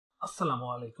Assalamu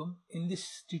alaikum. In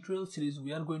this tutorial series,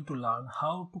 we are going to learn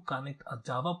how to connect a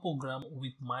Java program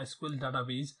with MySQL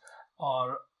database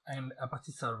or an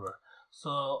Apache server.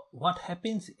 So what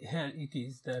happens here it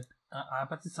is that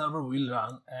Apache server will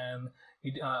run and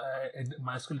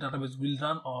MySQL database will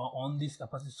run on this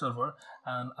Apache server,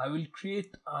 and I will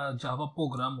create a Java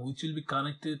program which will be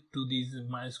connected to this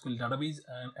MySQL database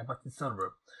and Apache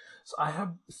server. So I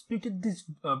have split this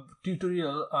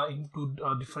tutorial into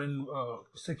different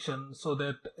sections so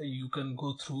that you can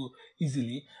go through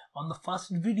easily. On the first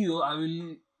video, I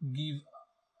will give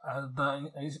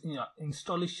the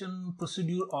installation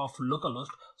procedure of Localhost.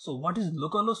 So what is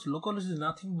Localhost? Localhost is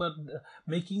nothing but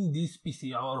making this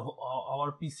PC,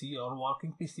 our PC, our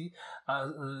working PC,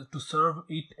 to serve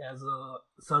it as a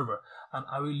server, and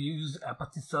I will use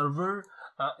Apache server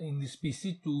in this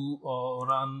PC to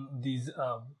run these.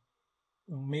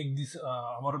 Make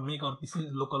our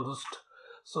PC localhost.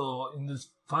 So in this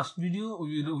first video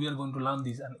we are going to learn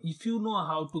this, and if you know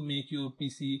how to make your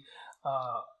PC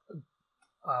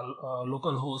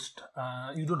localhost,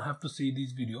 you don't have to see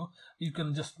this video. You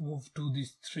can just move to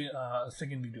this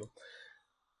second video.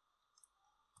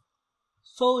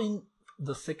 So in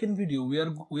the second video we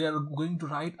are going to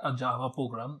write a Java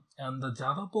program, and the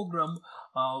Java program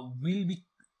will be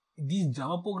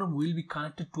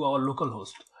connected to our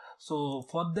localhost. So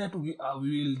for that I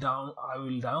will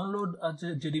download a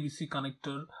JDBC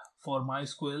connector for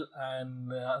MySQL, and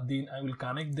then I will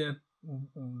connect that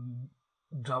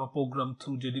Java program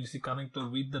through JDBC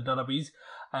connector with the database,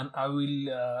 and I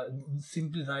will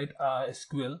simply write a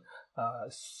SQL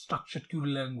structured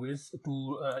query language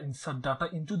to insert data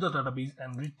into the database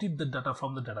and retrieve the data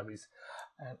from the database.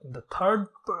 And the third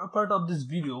part of this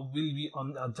video will be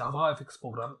on a JavaFx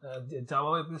program. The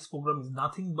JavaFx program is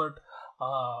nothing but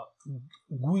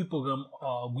GUI program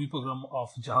of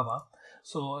Java.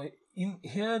 So in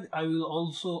here I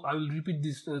will repeat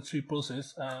this three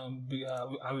process, and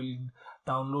I will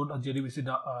download a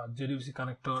JDBC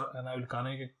connector, and I will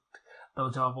connect the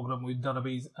Java program with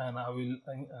database, and I will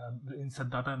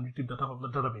insert data and retrieve data from the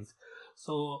database.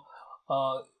 So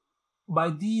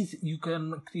by these you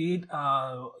can create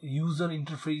a user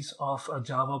interface of a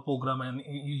Java program, and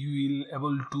you will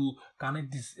able to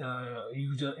connect this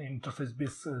user interface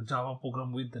based Java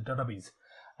program with the database.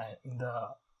 In the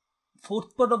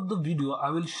fourth part of the video,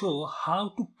 I will show how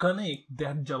to connect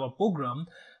that Java program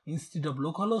instead of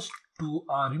localhost to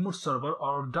a remote server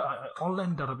or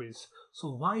online database.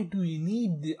 So why do we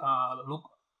need the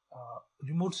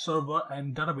remote server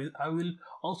and database? I will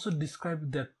also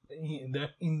describe that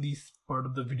in this part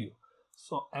of the video.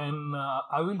 So, and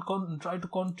I will try to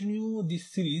continue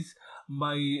this series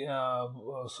by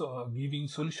giving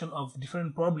solution of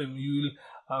different problem you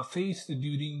will face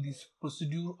during this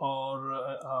procedure or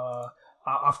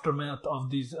aftermath of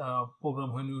this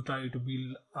program, when you try to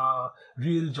build a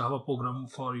real Java program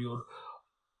for your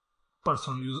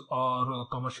personal use or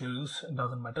commercial use. It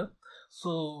doesn't matter.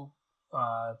 So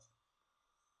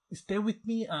stay with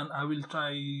me, and I will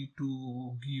try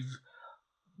to give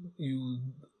you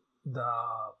the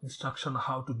instruction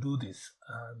how to do this.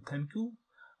 Thank you,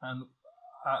 and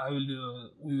I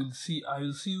will see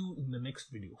you in the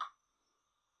next video.